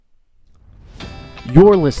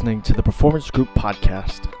You're listening to the Performance Group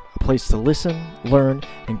Podcast, a place to listen, learn,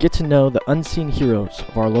 and get to know the unseen heroes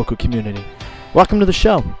of our local community. Welcome to the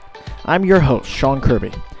show. I'm your host, Sean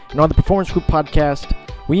Kirby, and on the Performance Group Podcast,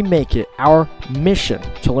 we make it our mission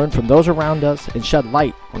to learn from those around us and shed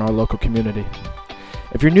light on our local community.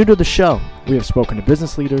 If you're new to the show, we have spoken to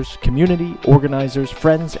business leaders, community organizers,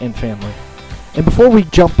 friends, and family. And before we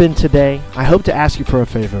jump in today, I hope to ask you for a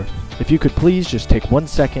favor. If you could please just take 1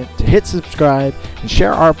 second to hit subscribe and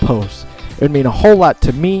share our posts. It would mean a whole lot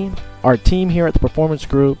to me, our team here at the Performance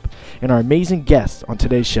Group, and our amazing guests on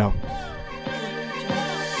today's show.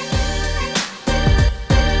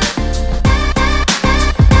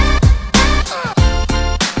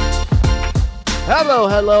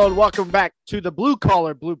 Hello, and welcome back to the Blue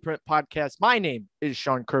Collar Blueprint Podcast. My name is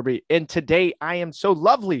Sean Kirby, and today I am so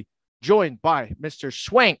lovely joined by Mr.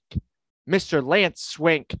 Swank, Mr. Lance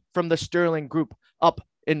Swank from the Sterling Group up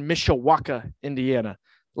in Mishawaka, Indiana.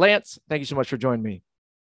 Lance, thank you so much for joining me.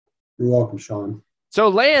 You're welcome, Sean. So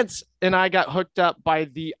Lance and I got hooked up by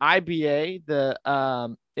the IBA,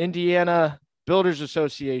 the Indiana Builders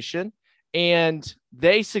Association, and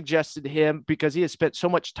they suggested him because he has spent so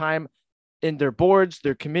much time in their boards,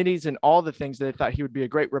 their committees, and all the things that they thought he would be a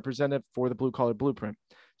great representative for the Blue Collar Blueprint.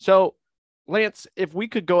 So Lance, if we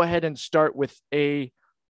could go ahead and start with a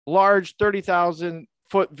large 30,000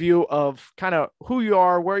 foot view of kind of who you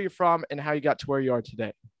are, where you're from, and how you got to where you are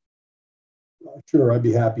today. Sure, I'd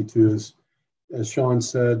be happy to. As Sean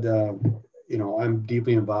said, I'm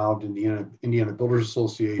deeply involved in the Indiana Builders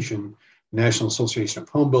Association, National Association of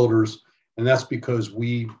Home Builders, and that's because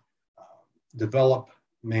we develop,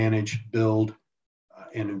 manage, build,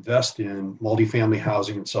 and invest in multifamily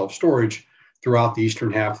housing and self-storage throughout the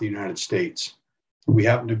eastern half of the United States. We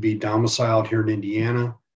happen to be domiciled here in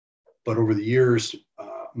Indiana, but over the years,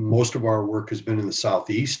 most of our work has been in the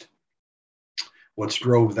Southeast. What's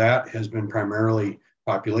drove that has been primarily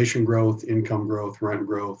population growth, income growth, rent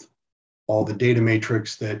growth, all the data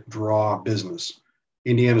matrix that draw business.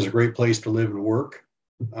 Indiana is a great place to live and work,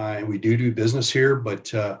 and we do business here,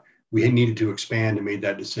 but we needed to expand and made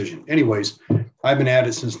that decision. Anyways, I've been at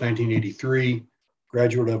it since 1983,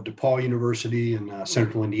 graduate of DePaul University in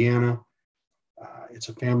Central Indiana. It's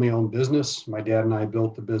a family-owned business. My dad and I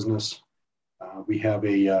built the business. We have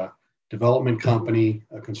a development company,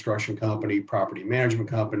 a construction company, property management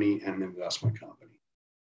company, and an investment company.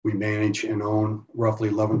 We manage and own roughly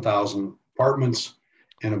 11,000 apartments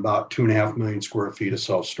and about 2.5 million square feet of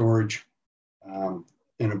self-storage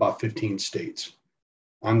in about 15 states.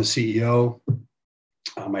 I'm the CEO.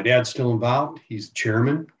 My dad's still involved. He's the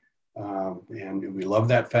chairman, and we love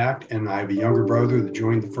that fact. And I have a younger brother that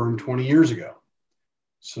joined the firm 20 years ago.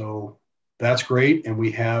 So that's great. And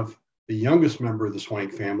we have the youngest member of the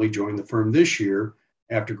Swank family joined the firm this year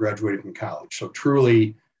after graduating from college. So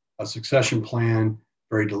truly a succession plan,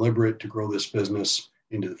 very deliberate to grow this business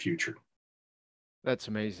into the future. That's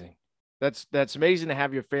amazing. That's amazing to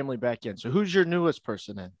have your family back in. So who's your newest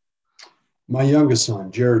person in? My youngest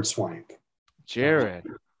son, Jared Swank. Jared.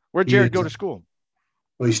 Where'd Jared go to school?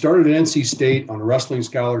 Well, he started at NC State on a wrestling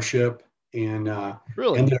scholarship and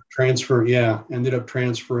really ended up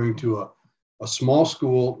transferring to a small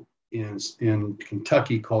school in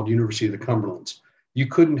Kentucky called University of the Cumberlands. You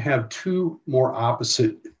couldn't have two more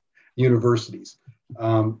opposite universities.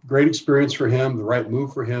 Great experience for him, the right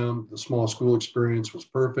move for him. The small school experience was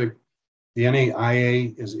perfect. The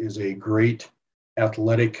NAIA is a great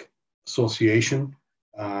athletic association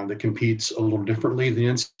that competes a little differently than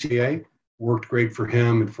the NCAA. Worked great for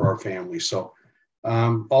him and for our family. So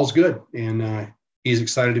all's good. And he's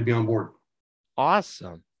excited to be on board.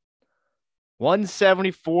 Awesome.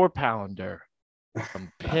 174 pounder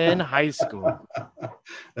from Penn High School.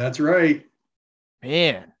 That's right.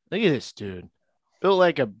 Man, look at this dude. Built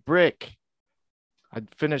like a brick.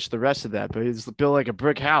 I'd finish the rest of that, but he's built like a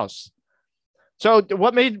brick house. So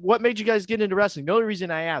what made you guys get into wrestling? The only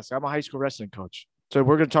reason I asked, I'm a high school wrestling coach. So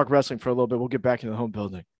we're going to talk wrestling for a little bit. We'll get back into the home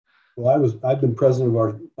building. Well, I've been president of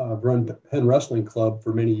our Penn Wrestling Club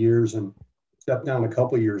for many years and stepped down a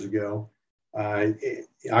couple of years ago.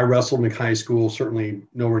 I wrestled in high school, certainly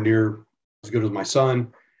nowhere near as good as my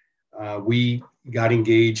son. We got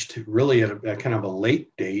engaged really at a kind of a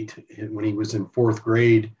late date. When he was in fourth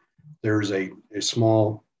grade, there's a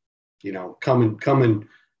small, come and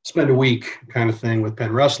spend a week kind of thing with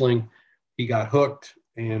Penn Wrestling. He got hooked.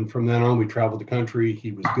 And from then on, we traveled the country.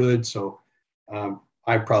 He was good. So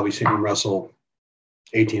I've probably seen him wrestle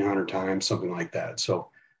 1,800 times, something like that. So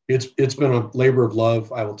it's been a labor of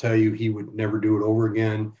love. I will tell you, he would never do it over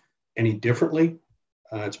again any differently.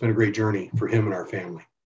 It's been a great journey for him and our family.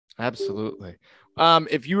 Absolutely.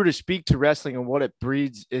 If you were to speak to wrestling and what it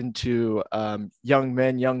breeds into young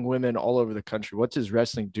men, young women all over the country, what does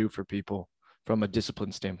wrestling do for people from a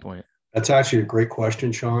discipline standpoint? That's actually a great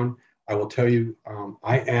question, Sean. I will tell you,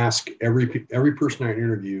 I ask every person I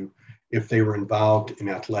interview if they were involved in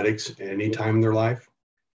athletics at any time in their life.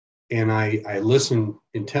 And I listen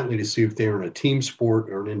intently to see if they were in a team sport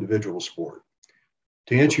or an individual sport.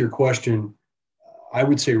 To answer your question, I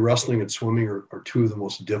would say wrestling and swimming are two of the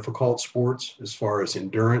most difficult sports as far as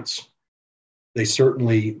endurance. They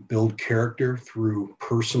certainly build character through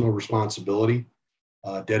personal responsibility,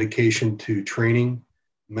 dedication to training,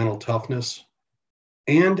 mental toughness,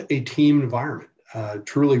 and a team environment.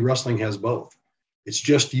 Truly, wrestling has both. It's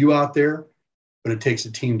just you out there, but it takes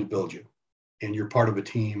a team to build you. And you're part of a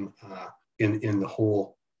team in the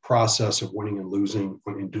whole process of winning and losing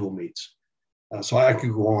in dual meets. So I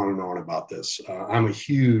could go on and on about this. I'm a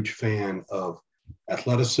huge fan of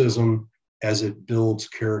athleticism as it builds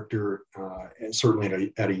character, and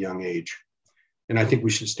certainly at a young age. And I think we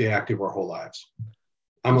should stay active our whole lives.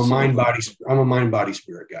 I'm a mind body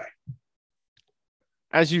spirit guy.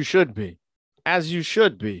 As you should be. As you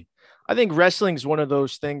should be. I think wrestling is one of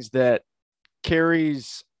those things that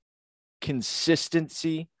carries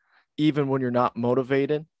consistency even when you're not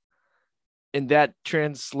motivated. And that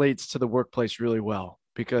translates to the workplace really well,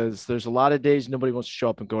 because there's a lot of days nobody wants to show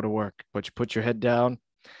up and go to work, but you put your head down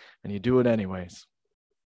and you do it anyways.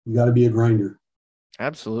 You got to be a grinder.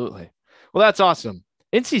 Absolutely. Well, that's awesome.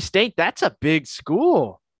 NC State, that's a big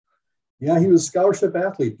school. Yeah, he was a scholarship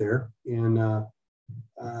athlete there. And,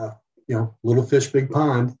 little fish, big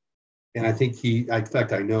pond. And I think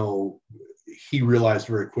I know he realized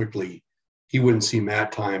very quickly he wouldn't see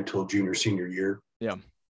mat time till junior, senior year. Yeah.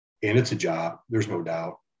 And it's a job. There's no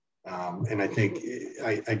doubt. And I think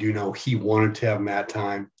I do know he wanted to have mat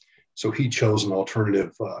time. So he chose an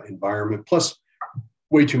alternative environment, plus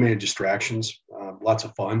way too many distractions, lots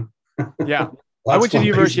of fun. Yeah. I went to the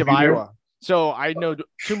University of Iowa. So I know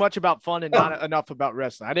too much about fun and not enough about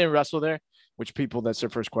wrestling. I didn't wrestle there, which that's their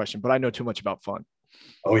first question, but I know too much about fun.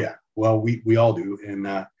 Oh yeah. Well, we all do. And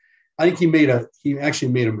I think he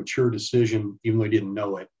actually made a mature decision, even though he didn't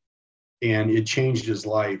know it. And it changed his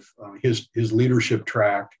life. His leadership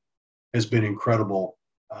track has been incredible,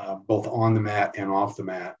 both on the mat and off the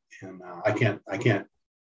mat. And I can't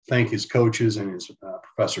thank his coaches and his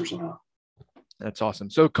professors enough. That's awesome.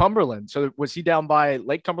 So Cumberland. So was he down by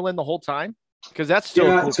Lake Cumberland the whole time? Because that's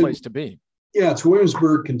still a cool place to be. Yeah, it's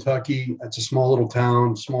Williamsburg, Kentucky. It's a small little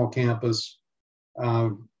town, small campus.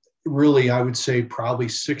 Really, I would say probably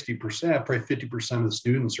 60%, probably 50% of the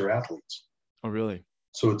students are athletes. Oh, really?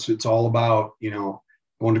 So it's all about,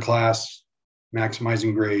 going to class,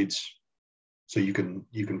 maximizing grades so you can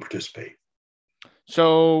participate.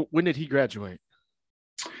 So when did he graduate?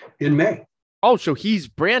 In May. Oh, so he's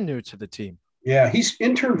brand new to the team. Yeah, he's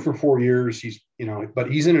interned for 4 years.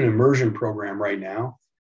 But he's in an immersion program right now.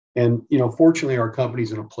 And, fortunately, our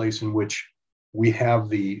company's in a place in which we have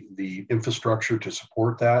the infrastructure to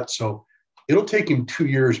support that. So it'll take him 2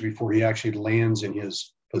 years before he actually lands in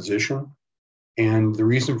his position. And the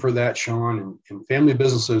reason for that, Sean, and family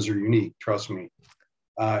businesses are unique, trust me.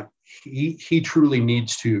 He truly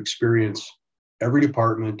needs to experience every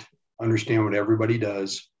department, understand what everybody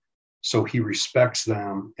does, so he respects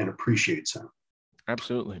them and appreciates them.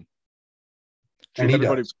 Absolutely. And he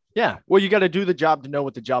does. Yeah. Well, you got to do the job to know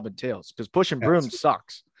what the job entails, because pushing broom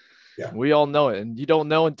sucks. Yeah. We all know it. And you don't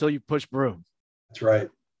know until you push broom. That's right.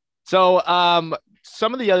 So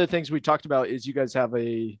some of the other things we talked about is you guys have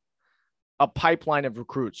a pipeline of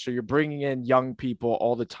recruits. So you're bringing in young people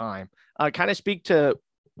all the time. Kind of speak to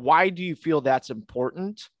why do you feel that's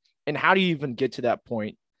important, and how do you even get to that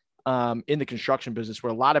point in the construction business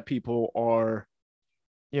where a lot of people are,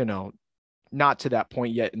 not to that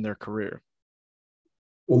point yet in their career?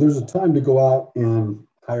 Well, there's a time to go out and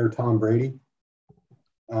hire Tom Brady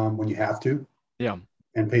when you have to. Yeah.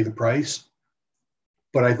 And pay the price.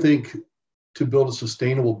 But I think to build a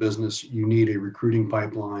sustainable business, you need a recruiting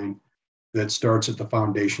pipeline that starts at the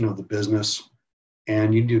foundation of the business,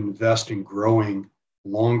 and you need to invest in growing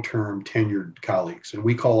long-term tenured colleagues. And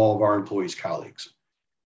we call all of our employees colleagues.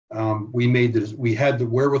 We had the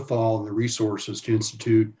wherewithal and the resources to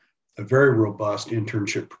institute a very robust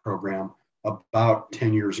internship program about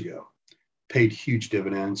 10 years ago. Paid huge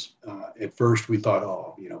dividends. At first we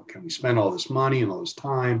thought, can we spend all this money and all this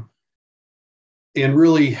time? And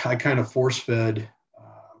really, I kind of force-fed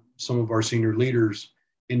some of our senior leaders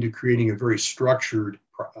into creating a very structured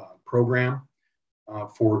program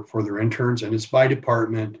for their interns, and it's by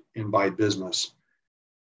department and by business.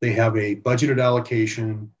 They have a budgeted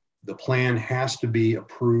allocation. The plan has to be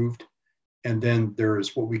approved And then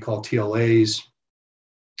there's what we call TLAs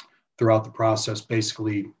throughout the process,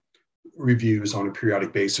 basically reviews on a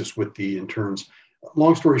periodic basis with the interns.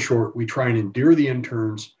 Long story short, we try and endear the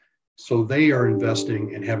interns so they are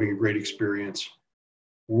investing and having a great experience.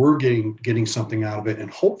 We're getting something out of it, and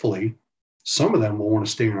hopefully some of them will want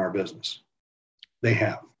to stay in our business. They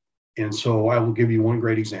have. And so I will give you one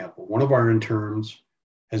great example. One of our interns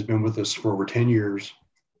has been with us for over 10 years,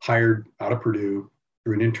 hired out of Purdue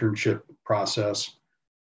through an internship process.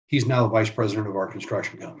 He's now the vice president of our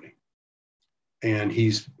construction company. And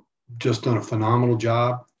he's just done a phenomenal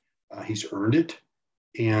job. He's earned it.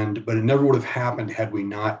 But it never would have happened had we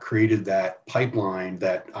not created that pipeline,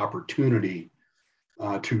 that opportunity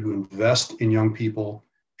to invest in young people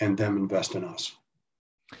and them invest in us.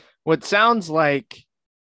 Well, it sounds like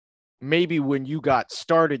maybe when you got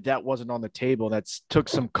started, that wasn't on the table. That's took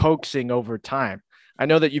some coaxing over time. I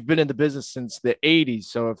know that you've been in the business since the 80s.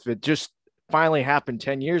 So if it just finally happened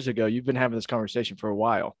 10 years ago, you've been having this conversation for a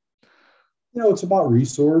while. It's about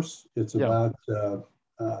resource. It's about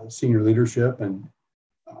senior leadership. And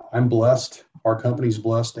I'm blessed. Our company's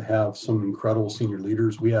blessed to have some incredible senior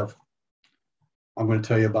leaders. I'm going to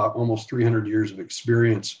tell you about almost 300 years of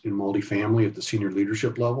experience in multifamily at the senior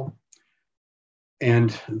leadership level.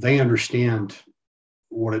 And they understand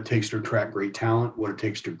what it takes to attract great talent, what it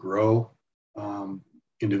takes to grow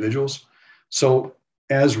individuals. So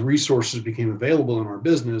as resources became available in our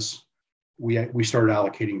business, we started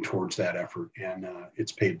allocating towards that effort, and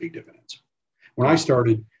it's paid big dividends. When I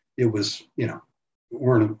started, it was,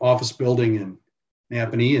 we're in an office building in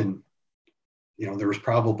Napanee, and, there was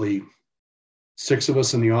probably 6 of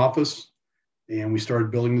us in the office, and we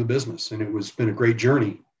started building the business, and it's been a great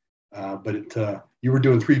journey. But you were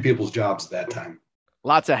doing 3 people's jobs at that time.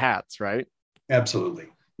 Lots of hats, right? Absolutely.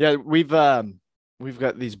 Yeah, we've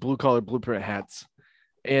got these blue collar blueprint hats,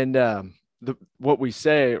 and what we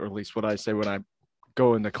say, or at least what I say when I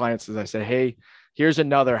go into clients, is I say, "Hey, here's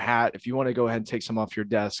another hat. If you want to go ahead and take some off your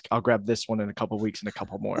desk, I'll grab this one in a couple of weeks and a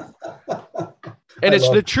couple more." And it's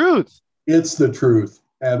the truth. It's the truth.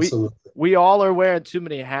 Absolutely. We all are wearing too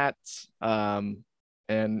many hats. And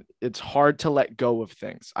it's hard to let go of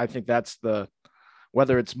things. I think that's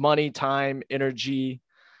whether it's money, time, energy,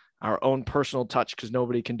 our own personal touch, because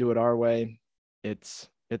nobody can do it our way. It's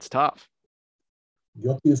tough.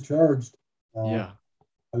 Guilty as charged. Yeah.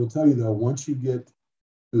 I will tell you though, once you get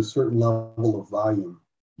to a certain level of volume,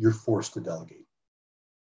 you're forced to delegate.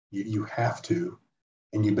 You have to,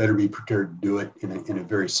 and you better be prepared to do it in a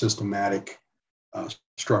very systematic,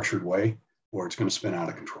 structured way, or it's going to spin out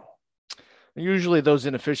of control. Usually those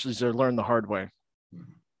inefficiencies are learned the hard way.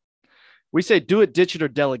 We say, do it, ditch it, or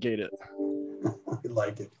delegate it. I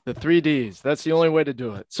like it. The 3 Ds. That's the only way to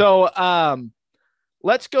do it. So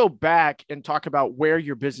let's go back and talk about where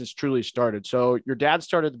your business truly started. So your dad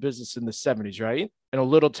started the business in the 70s, right? In a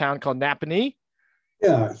little town called Napanee?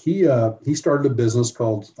 Yeah, he started a business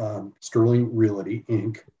called Sterling Realty,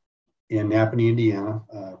 Inc. in Napanee, Indiana,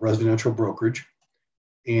 residential brokerage,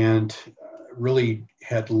 and really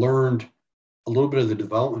had learned a little bit of the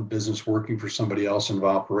development business working for somebody else in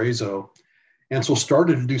Valparaiso. And so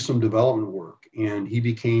started to do some development work. And he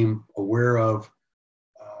became aware of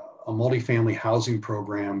a multifamily housing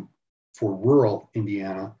program for rural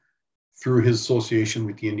Indiana through his association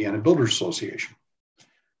with the Indiana Builders Association.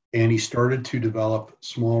 And he started to develop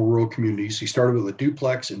small rural communities. He started with a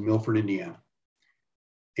duplex in Milford, Indiana.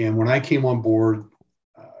 And when I came on board,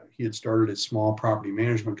 he had started a small property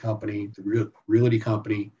management company, the realty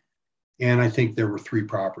company. And I think there were 3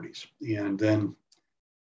 properties. And then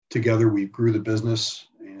together we grew the business,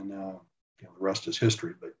 and the rest is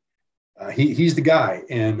history. But he's the guy,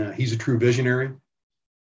 and he's a true visionary.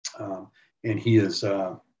 And he is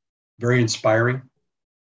very inspiring.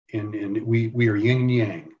 And we are yin and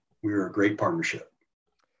yang. We are a great partnership.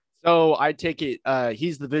 So I take it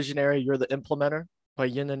he's the visionary, you're the implementer by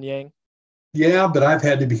yin and yang? Yeah, but I've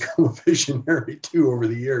had to become a visionary too over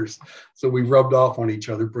the years. So we rubbed off on each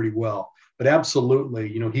other pretty well. But absolutely,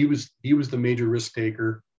 he was the major risk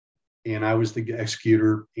taker, and I was the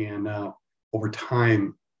executor. And over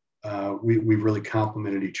time, we really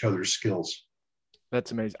complemented each other's skills.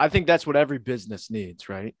 That's amazing. I think that's what every business needs,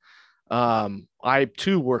 right? I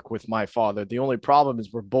too work with my father. The only problem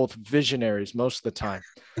is we're both visionaries most of the time.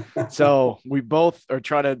 So we both are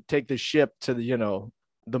trying to take the ship to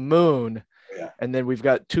the moon. Yeah. And then we've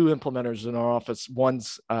got 2 implementers in our office.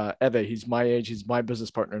 One's Eve. He's my age. He's my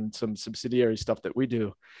business partner in some subsidiary stuff that we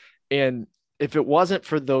do. And if it wasn't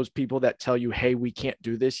for those people that tell you, hey, we can't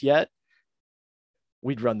do this yet,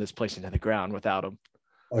 we'd run this place into the ground without them.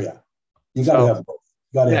 Oh, yeah. You got to have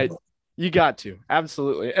both. You got to.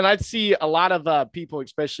 Absolutely. And I see a lot of people,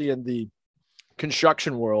 especially in the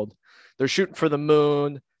construction world, they're shooting for the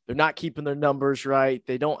moon. They're not keeping their numbers right.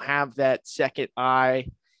 They don't have that second eye.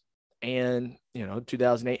 And,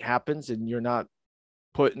 2008 happens and you're not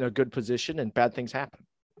put in a good position and bad things happen.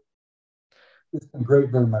 It's been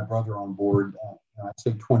great bringing my brother on board. I'd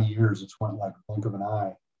say 20 years, it's went like a blink of an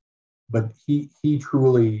eye. But he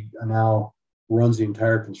truly now runs the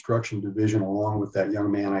entire construction division along with that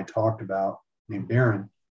young man I talked about named Darren.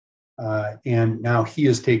 And now he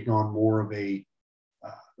has taken on more of a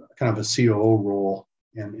kind of a COO role.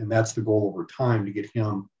 And that's the goal over time, to get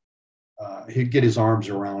him, he'd get his arms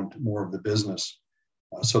around more of the business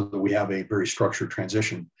so that we have a very structured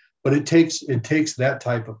transition. But it takes that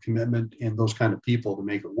type of commitment and those kind of people to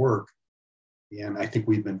make it work. And I think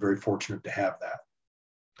we've been very fortunate to have that.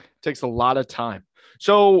 It takes a lot of time.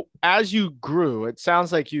 So as you grew, it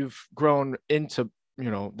sounds like you've grown into,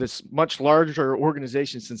 this much larger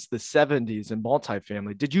organization since the 70s and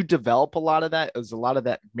multifamily. Did you develop a lot of that? Is a lot of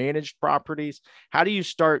that managed properties? How do you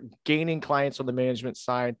start gaining clients on the management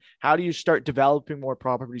side? How do you start developing more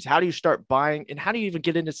properties? How do you start buying? And how do you even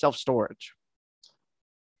get into self-storage?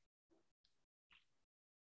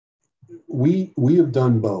 We have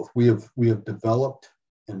done both. We have developed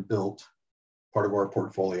and built part of our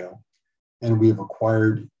portfolio, and we have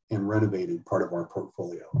acquired and renovated part of our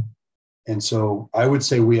portfolio. And so I would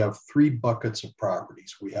say we have three buckets of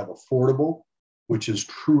properties. We have affordable, which is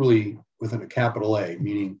truly within a capital A,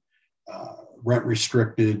 meaning rent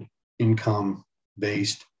restricted, income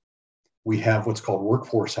based. We have what's called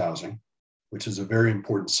workforce housing, which is a very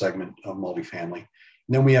important segment of multifamily. And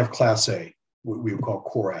then we have Class A, what we would call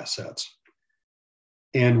core assets.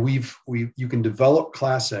 And you can develop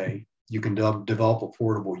Class A, you can develop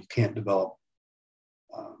affordable, you can't develop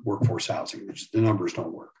workforce housing, which the numbers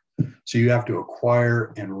don't work. So you have to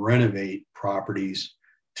acquire and renovate properties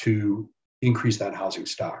to increase that housing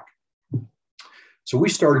stock. So we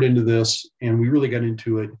started into this, and we really got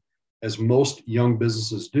into it, as most young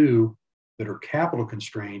businesses do that are capital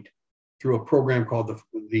constrained, through a program called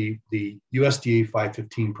the USDA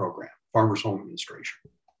 515 program, Farmers Home Administration,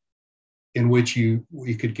 in which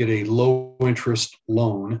we could get a low interest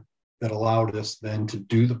loan that allowed us then to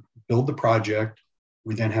build the project.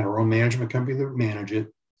 We then had our own management company that would manage it,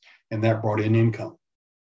 and that brought in income.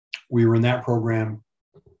 We were in that program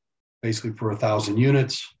basically for 1,000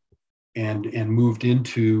 units, and moved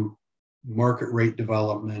into market rate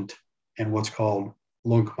development and what's called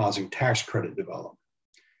low-income housing tax credit development.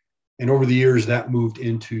 And over the years, that moved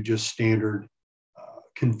into just standard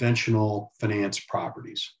conventional finance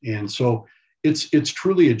properties. And so it's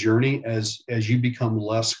truly a journey as you become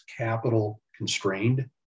less capital constrained.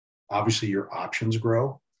 Obviously, your options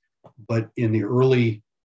grow, but in the early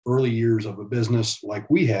years of a business like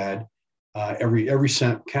we had, every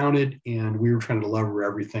cent counted, and we were trying to lever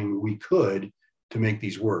everything we could to make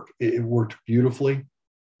these work. It worked beautifully.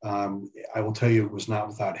 I will tell you, it was not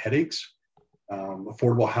without headaches.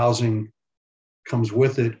 Affordable housing comes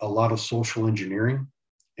with it a lot of social engineering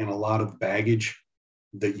and a lot of baggage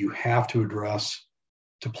that you have to address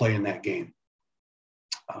to play in that game.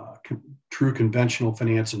 True conventional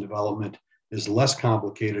finance and development is less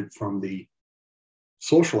complicated from the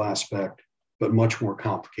social aspect, but much more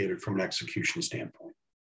complicated from an execution standpoint.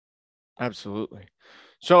 Absolutely.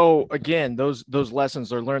 So again, those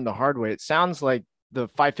lessons are learned the hard way. It sounds like the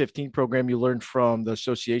 515 program you learned from the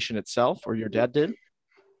association itself, or your dad did?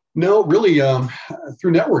 No, really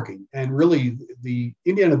through networking. And really, the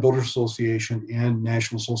Indiana Builders Association and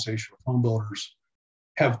National Association of Home Builders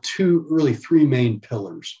have three main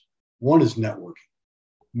pillars. One is networking,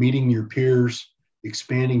 meeting your peers,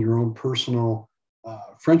 expanding your own personal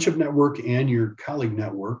friendship network and your colleague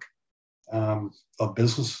network of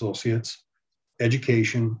business associates,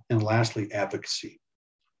 education, and lastly, advocacy.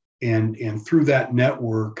 And through that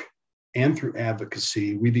network and through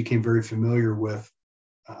advocacy, we became very familiar with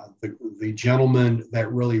the gentleman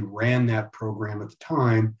that really ran that program at the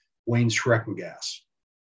time, Wayne Schreckengas.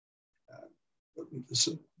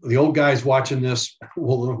 So the old guys watching this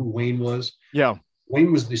will know who Wayne was. Yeah.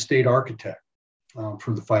 Wayne was the state architect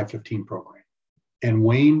for the 515 program. And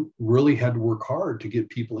Wayne really had to work hard to get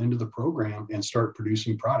people into the program and start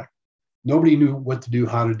producing product. Nobody knew what to do,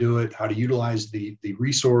 how to do it, how to utilize the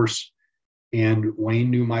resource. And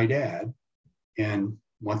Wayne knew my dad. And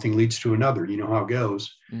one thing leads to another. You know how it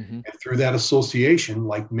goes. Mm-hmm. And through that association,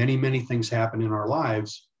 like many, many things happen in our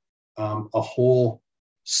lives, a whole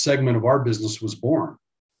segment of our business was born.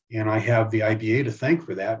 And I have the IBA to thank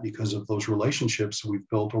for that because of those relationships we've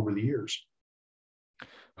built over the years.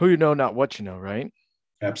 Who you know, not what you know, right?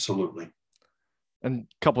 Absolutely. and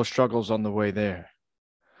a couple of struggles on the way there.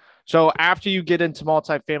 So after you get into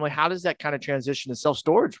multifamily, how does that kind of transition to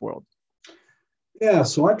self-storage world? Yeah,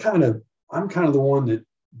 so I'm kind of the one that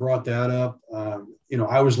brought that up.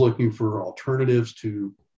 I was looking for alternatives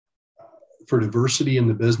to for diversity in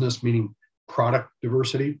the business, meaning product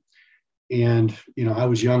diversity. And I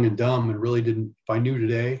was young and dumb and really didn't. If I knew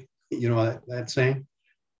today, that saying,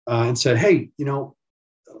 and said, "Hey,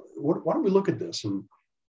 why don't we look at this?" And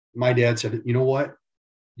my dad said, "You know what?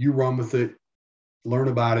 You run with it, learn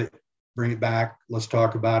about it, bring it back. Let's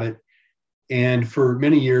talk about it." And for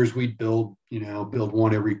many years, we'd build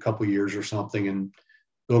one every couple of years or something, and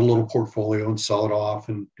build a little portfolio and sell it off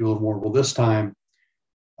and do a little more. Well, this time,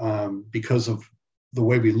 because of the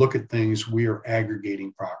way we look at things, we are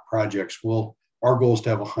aggregating projects. Well, our goal is to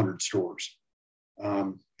have 100 stores,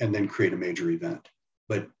 and then create a major event.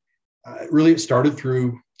 But really, it started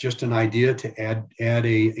through just an idea to add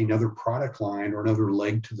another product line or another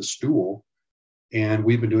leg to the stool. And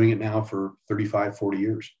we've been doing it now for 35, 40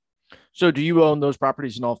 years. So do you own those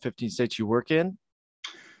properties in all 15 states you work in?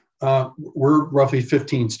 We're roughly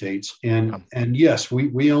 15 states, and yes,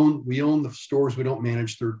 we own the stores. We don't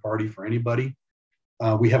manage third party for anybody.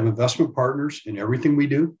 We have investment partners in everything we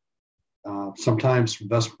do. Sometimes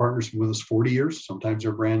investment partners with us 40 years. Sometimes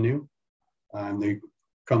they're brand new, and they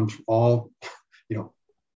come from all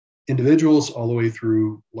individuals all the way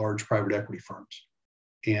through large private equity firms.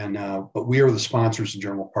 And but we are the sponsors and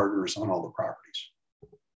general partners on all the properties.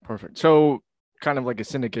 Perfect. So kind of like a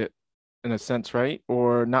syndicate in a sense, right?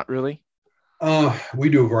 Or not really? We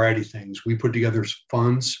do a variety of things. We put together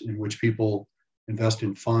funds in which people invest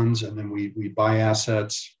in funds, and then we buy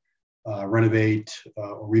assets, renovate,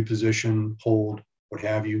 or reposition, hold, what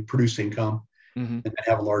have you, produce income, and then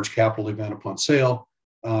have a large capital event upon sale.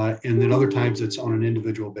 And then other times it's on an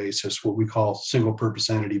individual basis, what we call single purpose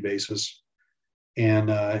entity basis, and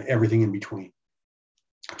everything in between.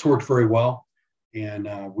 It's worked very well. And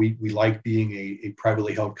we like being a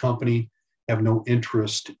privately held company, have no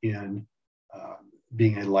interest in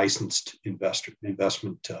being a licensed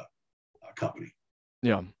investment company.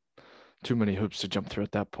 Yeah. Too many hoops to jump through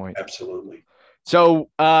at that point. Absolutely. So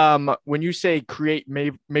when you say create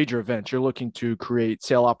major events, you're looking to create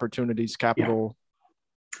sale opportunities, capital.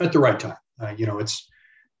 Yeah. At the right time.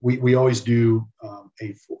 We always do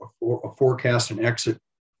a forecast, an exit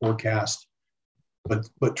forecast,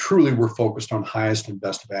 but truly we're focused on highest and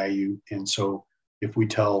best value. And so if we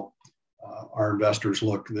tell our investors,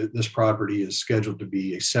 look, this property is scheduled to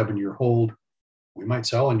be a 7-year hold, we might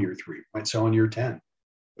sell in year 3, might sell in year 10.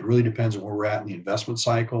 It really depends on where we're at in the investment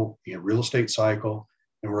cycle, the real estate cycle,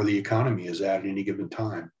 and where the economy is at any given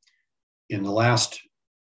time. In the last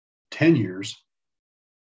 10 years,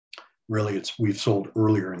 really, we've sold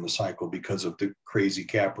earlier in the cycle because of the crazy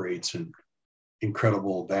cap rates and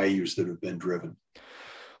incredible values that have been driven.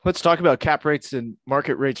 Let's talk about cap rates and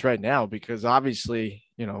market rates right now, because obviously,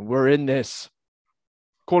 we're in this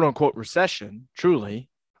quote unquote recession, truly.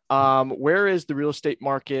 Where is the real estate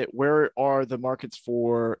market? Where are the markets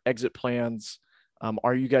for exit plans?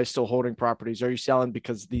 Are you guys still holding properties? Are you selling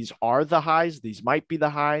because these are the highs? These might be the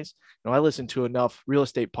highs. I listen to enough real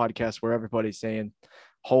estate podcasts where everybody's saying,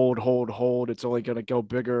 hold. It's only going to go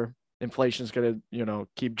bigger. Inflation is going to,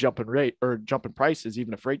 keep jumping prices,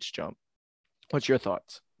 even if rates jump. What's your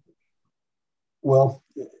thoughts? Well,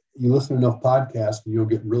 you listen to enough podcasts and you'll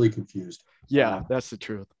get really confused. Yeah, that's the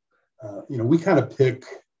truth. We kind of pick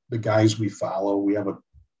the guys we follow.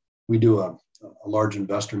 We do a large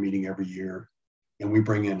investor meeting every year, and we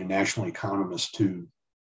bring in a national economist to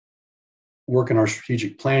work in our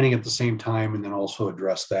strategic planning at the same time, and then also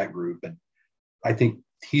address that group. And I think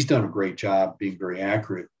he's done a great job being very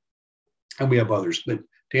accurate. And we have others. But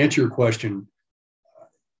to answer your question,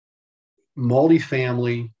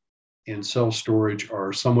 multifamily and self-storage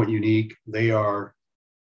are somewhat unique. They're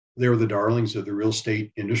the darlings of the real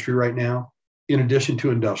estate industry right now, in addition to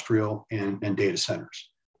industrial and data centers.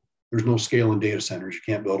 There's no scale in data centers. You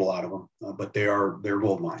can't build a lot of them, but they're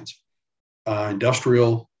gold mines.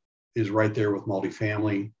 Industrial is right there with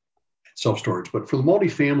multifamily, self-storage. But for the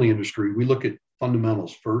multifamily industry, we look at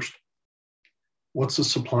fundamentals first. What's the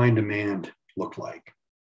supply and demand look like?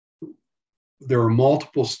 There are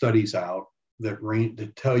multiple studies out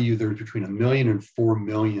that tell you there's between 1 million and 4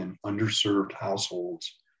 million underserved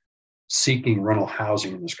households seeking rental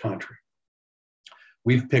housing in this country.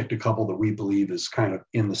 We've picked a couple that we believe is kind of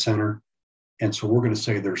in the center. And so we're going to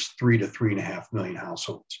say there's 3 to 3.5 million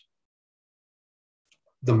households.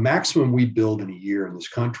 The maximum we build in a year in this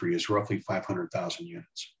country is roughly 500,000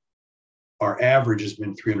 units. Our average has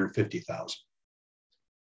been 350,000.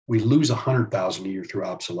 We lose 100,000 a year through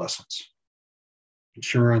obsolescence.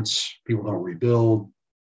 insurance, people don't rebuild,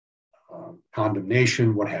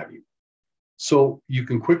 condemnation, what have you. So you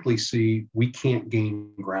can quickly see we can't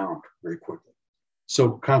gain ground very quickly.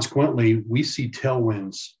 So consequently, we see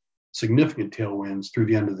tailwinds, significant tailwinds through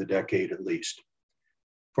the end of the decade at least,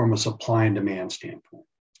 from a supply and demand standpoint.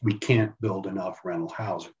 We can't build enough rental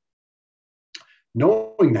housing.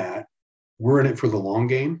 Knowing that, we're in it for the long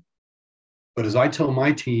game. But as I tell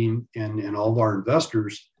my team and all of our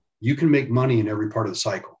investors, you can make money in every part of the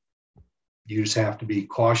cycle. You just have to be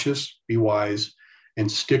cautious, be wise,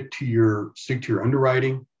 and stick to your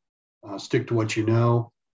underwriting, stick to what you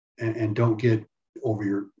know, and don't get out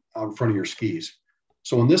in front of your skis.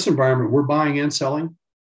 So in this environment, we're buying and selling,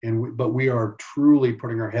 but we are truly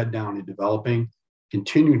putting our head down and developing,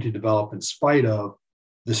 continuing to develop in spite of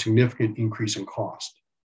the significant increase in cost.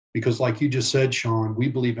 Because like you just said, Sean, we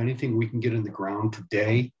believe anything we can get in the ground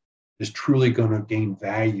today is truly going to gain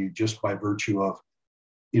value just by virtue of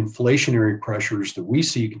inflationary pressures that we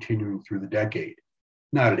see continuing through the decade.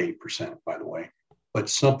 Not at 8%, by the way, but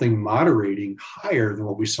something moderating higher than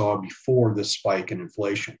what we saw before this spike in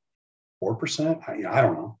inflation. 4%? I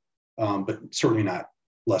don't know, but certainly not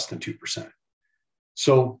less than 2%.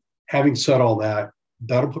 So having said all that,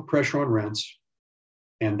 that'll put pressure on rents,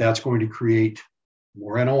 and that's going to create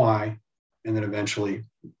more NOI, and then eventually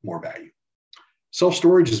more value.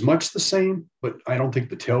 Self-storage is much the same, but I don't think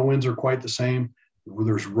the tailwinds are quite the same.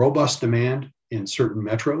 There's robust demand in certain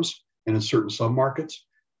metros and in certain submarkets.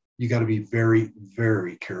 You got to be very,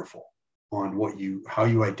 very careful on how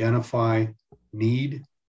you identify need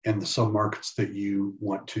and the submarkets that you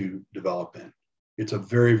want to develop in. It's a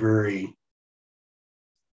very, very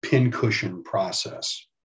pincushion process.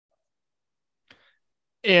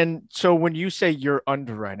 And so when you say you're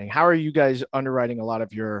underwriting, how are you guys underwriting a lot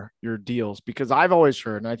of your deals? Because I've always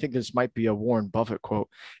heard, and I think this might be a Warren Buffett quote,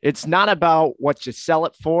 it's not about what you sell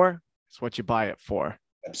it for, it's what you buy it for.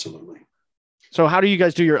 Absolutely. So how do you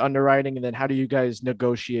guys do your underwriting, and then how do you guys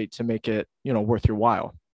negotiate to make it, worth your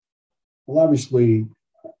while? Well, obviously,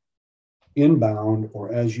 inbound,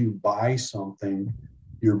 or as you buy something,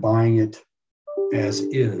 you're buying it as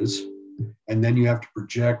is, and then you have to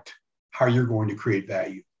project how you're going to create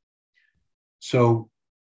value. So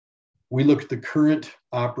we look at the current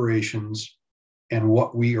operations and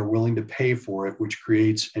what we are willing to pay for it, which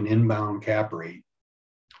creates an inbound cap rate.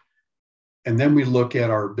 And then we look at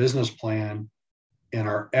our business plan and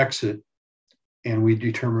our exit, and we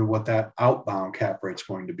determine what that outbound cap rate is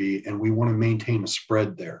going to be. And we want to maintain a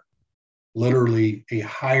spread there, literally a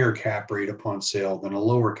higher cap rate upon sale than a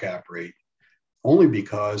lower cap rate, only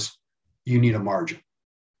because you need a margin.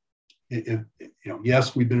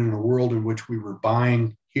 Yes, we've been in a world in which we were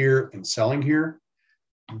buying here and selling here.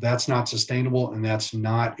 That's not sustainable, and that's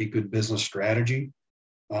not a good business strategy.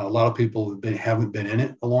 A lot of people haven't been in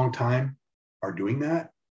it a long time are doing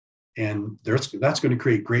that, and that's going to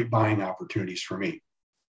create great buying opportunities for me.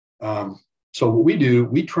 So what we do,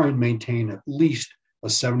 we try and maintain at least a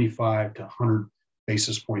 75 to 100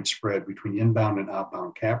 basis point spread between inbound and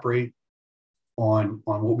outbound cap rate on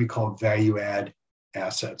what we call value add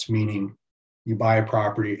assets, meaning you buy a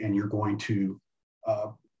property and you're going to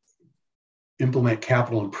implement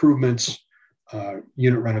capital improvements,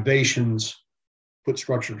 unit renovations, put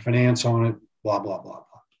structured finance on it, blah, blah, blah, blah.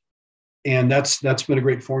 And that's been a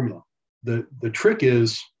great formula. The trick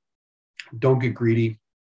is, don't get greedy.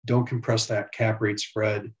 Don't compress that cap rate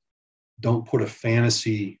spread. Don't put a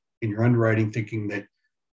fantasy in your underwriting thinking that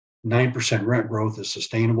 9% rent growth is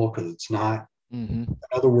sustainable, because it's not. Mm-hmm. In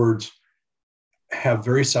other words, have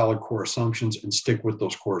very solid core assumptions and stick with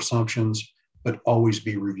those core assumptions, but always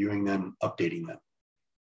be reviewing them, updating them.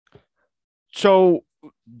 So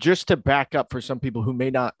just to back up for some people who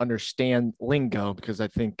may not understand lingo, because I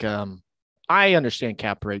think I understand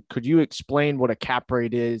cap rate, could you explain what a cap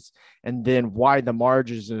rate is, and then why the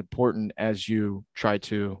margin is important as you try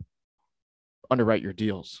to underwrite your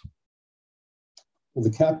deals? Well,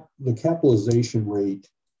 the capitalization rate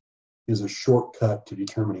is a shortcut to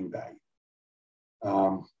determining value.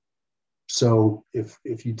 So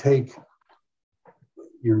if you take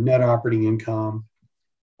your net operating income,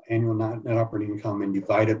 annual net operating income, and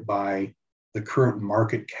divide it by the current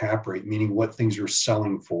market cap rate, meaning what things you're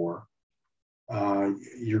selling for,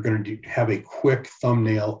 you're going to have a quick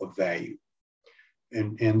thumbnail of value.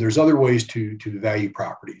 And there's other ways to value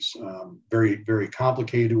properties, very, very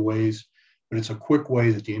complicated ways, but it's a quick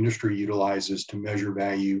way that the industry utilizes to measure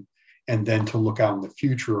value and then to look out in the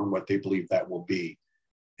future on what they believe that will be.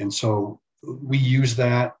 And so we use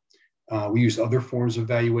that. We use other forms of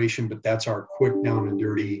valuation, but that's our quick, down and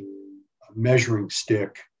dirty measuring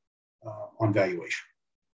stick on valuation.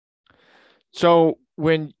 So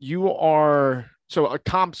when you are,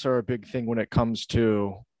 comps are a big thing when it comes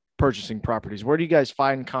to purchasing properties. Where do you guys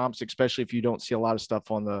find comps, especially if you don't see a lot of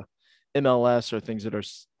stuff on the MLS or things that are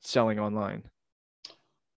selling online?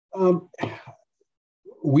 Um,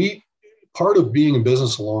 we Part of being in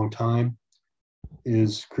business a long time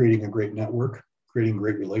is creating a great network, creating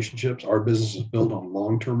great relationships. Our business is built on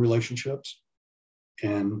long-term relationships,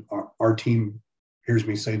 and our team hears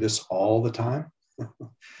me say this all the time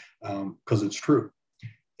because it's true.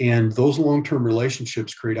 And those long-term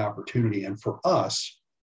relationships create opportunity. And for us,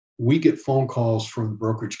 we get phone calls from the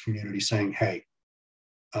brokerage community saying, "Hey,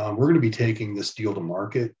 we're going to be taking this deal to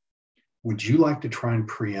market. Would you like to try and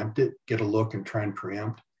preempt it, get a look and try and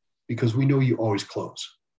preempt? Because we know you always close."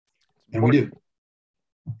 And we do.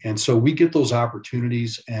 And so we get those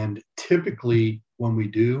opportunities. And typically when we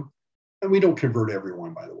do, and we don't convert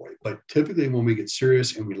everyone, by the way, but typically when we get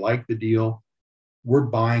serious and we like the deal, we're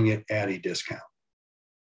buying it at a discount.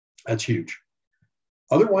 That's huge.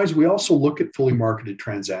 Otherwise, we also look at fully marketed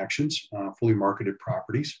transactions, fully marketed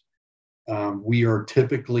properties. We are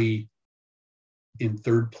typically in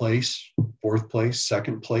third place, fourth place,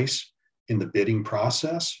 second place in the bidding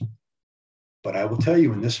process. But I will tell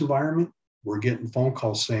you, in this environment, we're getting phone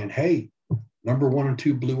calls saying, "Hey, number 1 and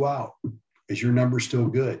 2 blew out. Is your number still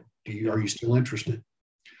good? Are you still interested?"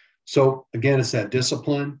 So again, it's that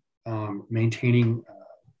discipline, maintaining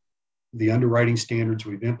the underwriting standards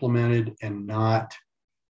we've implemented, and not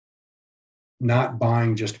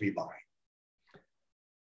buying just to be buying.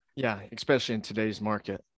 Yeah, especially in today's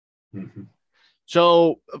market. Mm-hmm.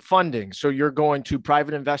 So funding. So you're going to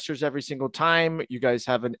private investors every single time. You guys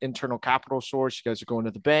have an internal capital source. You guys are going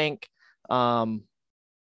to the bank. I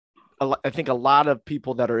think a lot of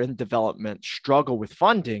people that are in development struggle with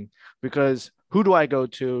funding because who do I go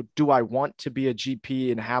to? Do I want to be a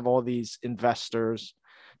GP and have all these investors?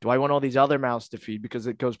 Do I want all these other mouths to feed? Because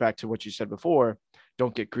it goes back to what you said before.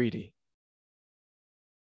 Don't get greedy.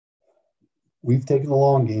 We've taken the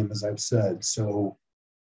long game, as I've said. So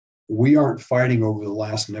we aren't fighting over the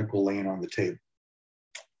last nickel laying on the table.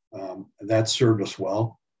 That served us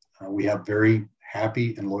well. We have very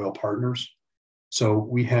happy and loyal partners. So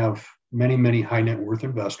we have many, many high net worth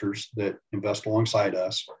investors that invest alongside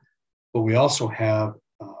us, but we also have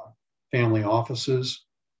family offices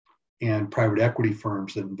and private equity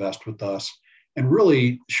firms that invest with us. And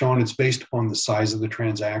really, Sean, it's based upon the size of the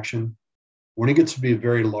transaction. When it gets to be a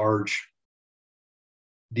very large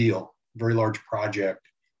deal, very large project,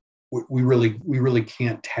 we really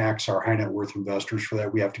can't tax our high net worth investors for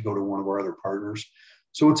that. We have to go to one of our other partners.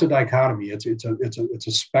 So it's a dichotomy. It's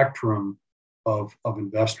a spectrum of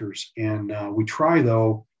investors, and we try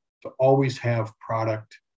though to always have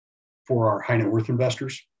product for our high net worth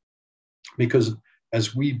investors, because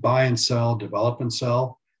as we buy and sell, develop and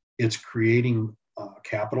sell, it's creating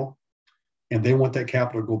capital, and they want that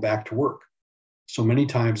capital to go back to work. So many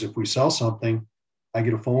times, if we sell something, I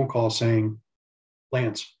get a phone call saying,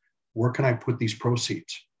 "Lance, where can I put these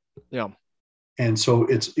proceeds?" Yeah. And so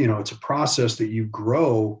it's a process that you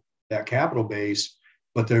grow that capital base,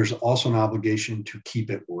 but there's also an obligation to keep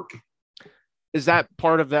it working. Is that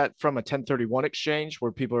part of that from a 1031 exchange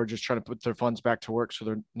where people are just trying to put their funds back to work so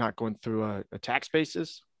they're not going through a tax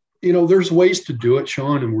basis? There's ways to do it,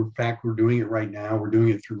 Sean, and in fact, we're doing it right now. We're doing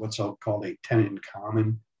it through what's called a tenant in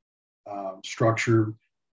common structure.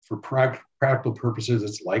 For practical purposes,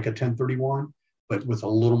 it's like a 1031, but with a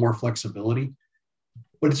little more flexibility.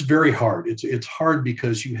 But it's very hard. It's hard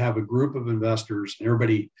because you have a group of investors and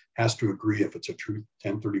everybody has to agree if it's a true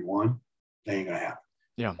 1031. That ain't gonna happen.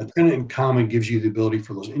 Yeah. A tenant in common gives you the ability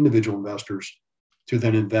for those individual investors to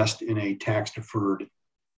then invest in a tax-deferred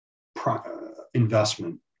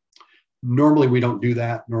investment. Normally, we don't do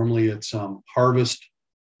that. Normally, it's harvest,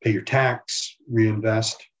 pay your tax,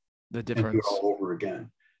 reinvest, the difference, and do it all over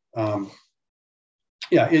again.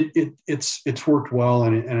 Yeah, it's worked well,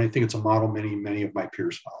 and I think it's a model many of my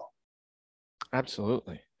peers follow.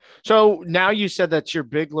 Absolutely. So now you said that your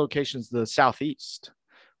big location's the Southeast.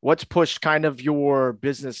 What's pushed kind of your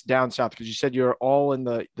business down south? Because you said you're all in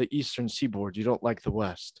the Eastern Seaboard. You don't like the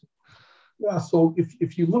West. Yeah. So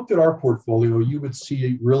if you looked at our portfolio, you would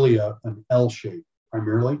see really an L shape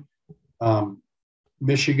primarily.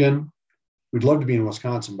 Michigan, we'd love to be in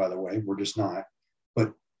Wisconsin, by the way. We're just not.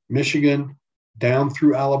 But Michigan, down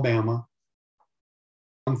through Alabama,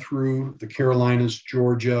 down through the Carolinas,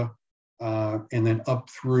 Georgia, and then up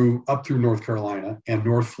through North Carolina and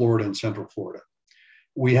North Florida and Central Florida.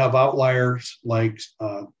 We have outliers like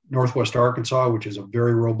Northwest Arkansas, which is a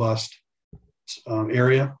very robust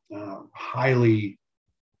area. Highly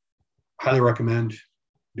recommend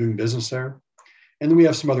doing business there. And then we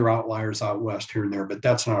have some other outliers out west here and there, but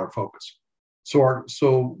that's not our focus.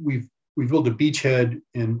 So we've built a beachhead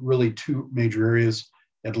in really two major areas,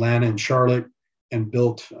 Atlanta and Charlotte, and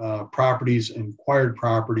built properties and acquired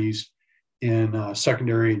properties in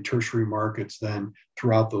secondary and tertiary markets then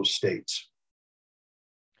throughout those states.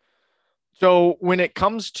 So when it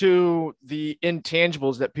comes to the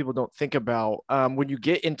intangibles that people don't think about, when you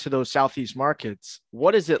get into those Southeast markets,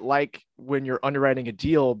 what is it like when you're underwriting a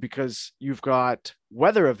deal? Because you've got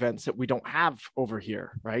weather events that we don't have over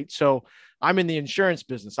here, right? So I'm in the insurance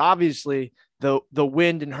business. Obviously, the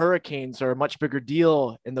wind and hurricanes are a much bigger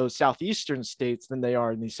deal in those Southeastern states than they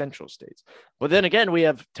are in these central states. But then again, we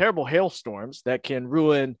have terrible hailstorms that can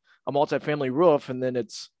ruin a multifamily roof, and then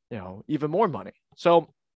it's, even more money.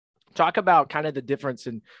 So talk about kind of the difference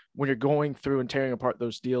in when you're going through and tearing apart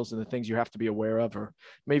those deals and the things you have to be aware of, or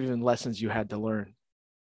maybe even lessons you had to learn.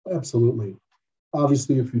 Absolutely.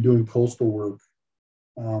 Obviously, if you're doing coastal work,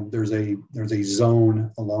 there's a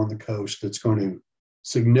zone along the coast that's going to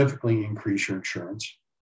significantly increase your insurance.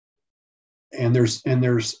 And there's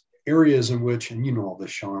areas in which, and you know all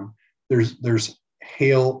this, Sean, there's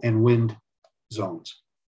hail and wind zones.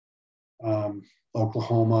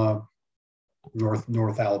 Oklahoma,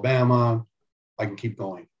 North Alabama, I can keep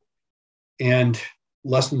going. And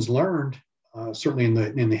lessons learned, certainly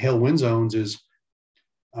in the hail wind zones, is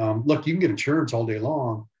look, you can get insurance all day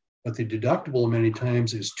long, but the deductible many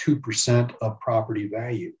times is 2% of property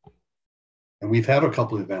value. And we've had a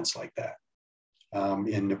couple of events like that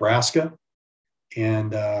in Nebraska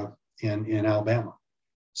and in Alabama.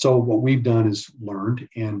 So what we've done is learned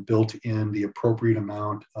and built in the appropriate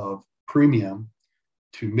amount of premium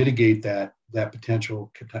to mitigate that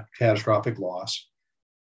potential catastrophic loss.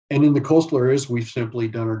 And in the coastal areas, we've simply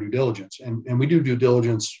done our due diligence. And we do due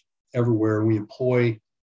diligence everywhere. We employ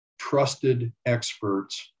trusted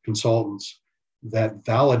experts, consultants that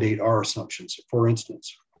validate our assumptions. For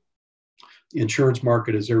instance, the insurance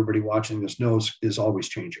market, as everybody watching this knows, is always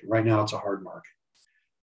changing. Right now, it's a hard market.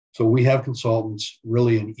 So we have consultants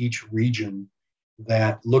really in each region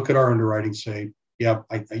that look at our underwriting, say, yeah,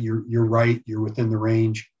 you're right, you're within the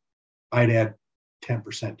range. I'd add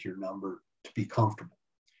 10% to your number to be comfortable.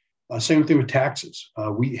 Same thing with taxes.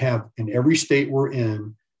 We have, in every state we're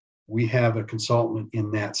in, we have a consultant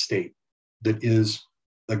in that state that is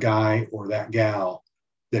the guy or that gal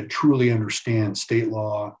that truly understands state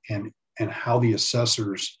law and how the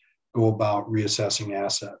assessors go about reassessing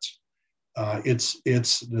assets.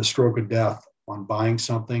 It's the stroke of death on buying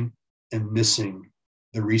something and missing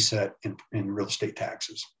the reset in real estate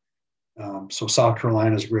taxes. So South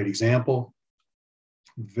Carolina is a great example.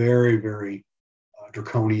 Very, very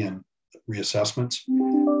draconian reassessments.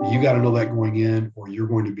 You got to know that going in, or you're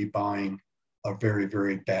going to be buying a very,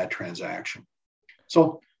 very bad transaction.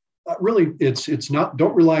 So really, it's not,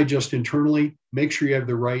 don't rely just internally. Make sure you have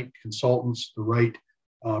the right consultants, the right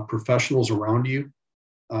professionals around you,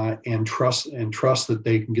 and trust that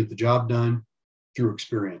they can get the job done through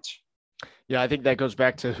experience. Yeah, I think that goes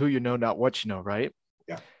back to who you know, not what you know, right?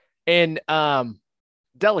 Yeah. And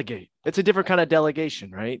delegate. It's a different kind of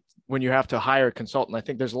delegation, right? When you have to hire a consultant. I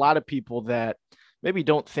think there's a lot of people that maybe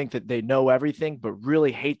don't think that they know everything, but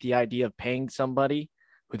really hate the idea of paying somebody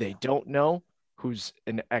who they don't know, who's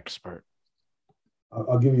an expert.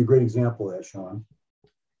 I'll give you a great example of that, Sean.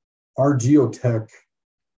 Our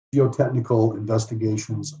geotechnical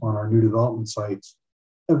investigations on our new development sites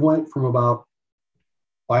have went from about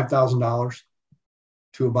 $5,000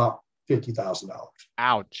 to about $50,000.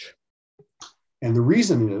 Ouch. And the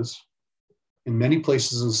reason is, in many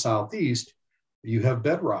places in the Southeast, you have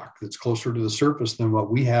bedrock that's closer to the surface than what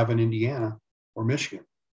we have in Indiana or Michigan.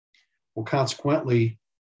 Well, consequently,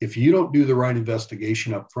 if you don't do the right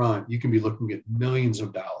investigation up front, you can be looking at millions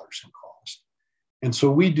of dollars in cost. And so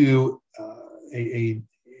we do a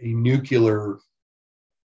nuclear,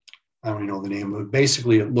 I don't even know the name of it.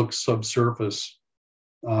 Basically, it looks subsurface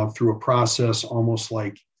through a process almost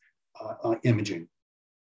like imaging.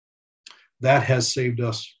 That has saved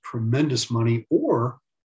us tremendous money, or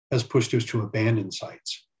has pushed us to abandon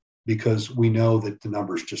sites because we know that the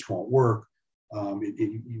numbers just won't work.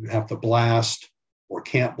 You have to blast or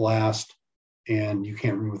can't blast, and you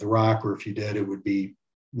can't remove the rock, or if you did, it would be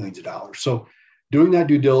millions of dollars. So doing that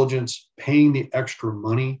due diligence, paying the extra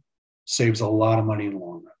money, saves a lot of money in the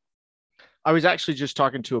long run. I was actually just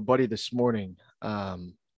talking to a buddy this morning.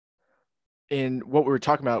 And what we were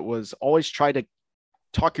talking about was always try to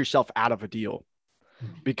talk yourself out of a deal.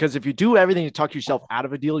 Because if you do everything to talk yourself out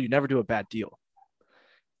of a deal, you never do a bad deal.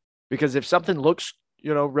 Because if something looks,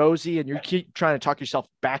 rosy and you keep trying to talk yourself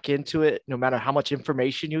back into it, no matter how much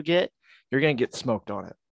information you get, you're going to get smoked on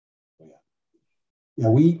it. Yeah,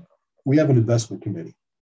 we have an investment committee,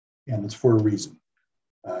 and it's for a reason.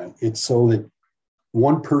 It's so that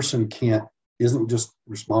one person isn't just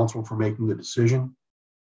responsible for making the decision,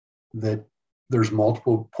 that there's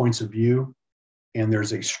multiple points of view, and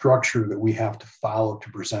there's a structure that we have to follow to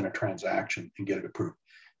present a transaction and get it approved.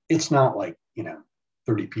 It's not like,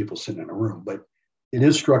 30 people sitting in a room, but it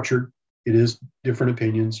is structured. It is different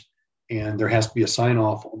opinions, and there has to be a sign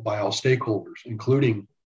off by all stakeholders, including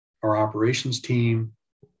our operations team,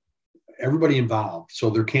 everybody involved. So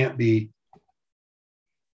there can't be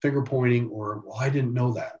finger pointing or, well, I didn't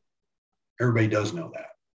know that. Everybody does know that.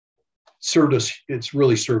 It's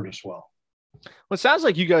really served us well. Well, it sounds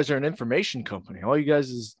like you guys are an information company. All you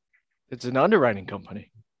guys it's an underwriting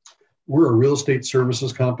company. We're a real estate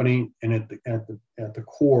services company, and at the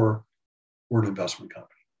core, we're an investment company.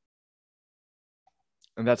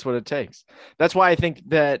 And that's what it takes. That's why I think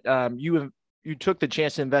that you took the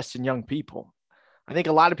chance to invest in young people. I think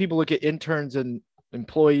a lot of people look at interns and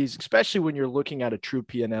employees, especially when you're looking at a true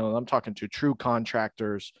P&L, and I'm talking to true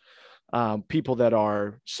contractors, people that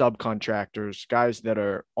are subcontractors, guys that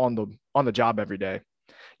are on the job every day.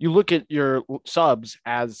 You look at your subs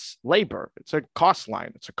as labor. It's a cost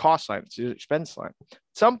line. It's an expense line. At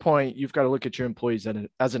some point, you've got to look at your employees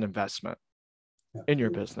as an investment in your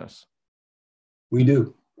business. We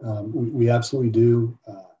do. We absolutely do.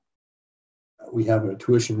 We have a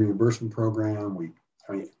tuition reimbursement program.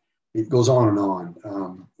 It goes on and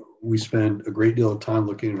on. We spend a great deal of time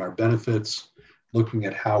looking at our benefits, looking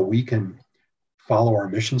at how we can follow our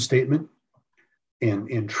mission statement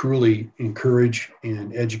and truly encourage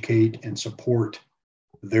and educate and support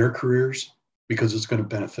their careers, because it's going to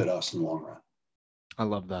benefit us in the long run. I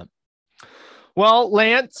love that. Well,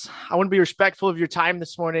 Lance, I want to be respectful of your time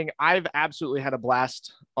this morning. I've absolutely had a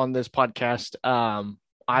blast on this podcast.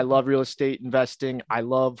 I love real estate investing. I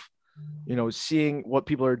love, seeing what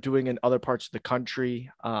people are doing in other parts of the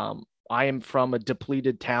country. I am from a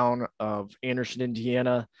depleted town of Anderson,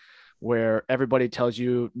 Indiana, where everybody tells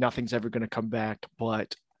you nothing's ever going to come back,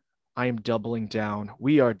 but I am doubling down.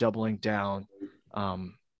 We are doubling down.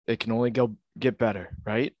 It can only get better,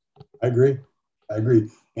 right? I agree.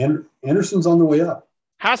 And Anderson's on the way up.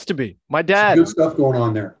 Has to be. My dad. Some good stuff going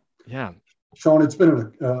on there. Yeah. Sean, it's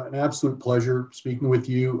been an absolute pleasure speaking with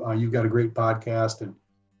you. You've got a great podcast, and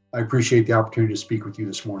I appreciate the opportunity to speak with you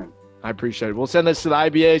this morning. I appreciate it. We'll send this to the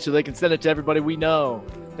IBA so they can send it to everybody we know.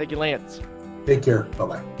 Thank you, Lance. Take care.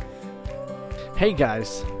 Bye-bye. Hey,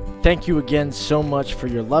 guys. Thank you again so much for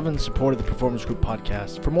your love and support of the Performance Group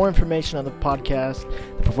podcast. For more information on the podcast,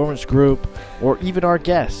 the Performance Group, or even our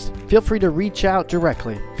guests, feel free to reach out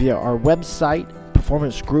directly via our website,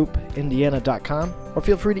 performancegroupindiana.com, or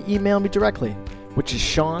feel free to email me directly, which is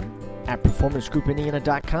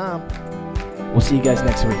Sean@performancegroupindiana.com. We'll see you guys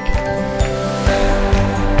next week.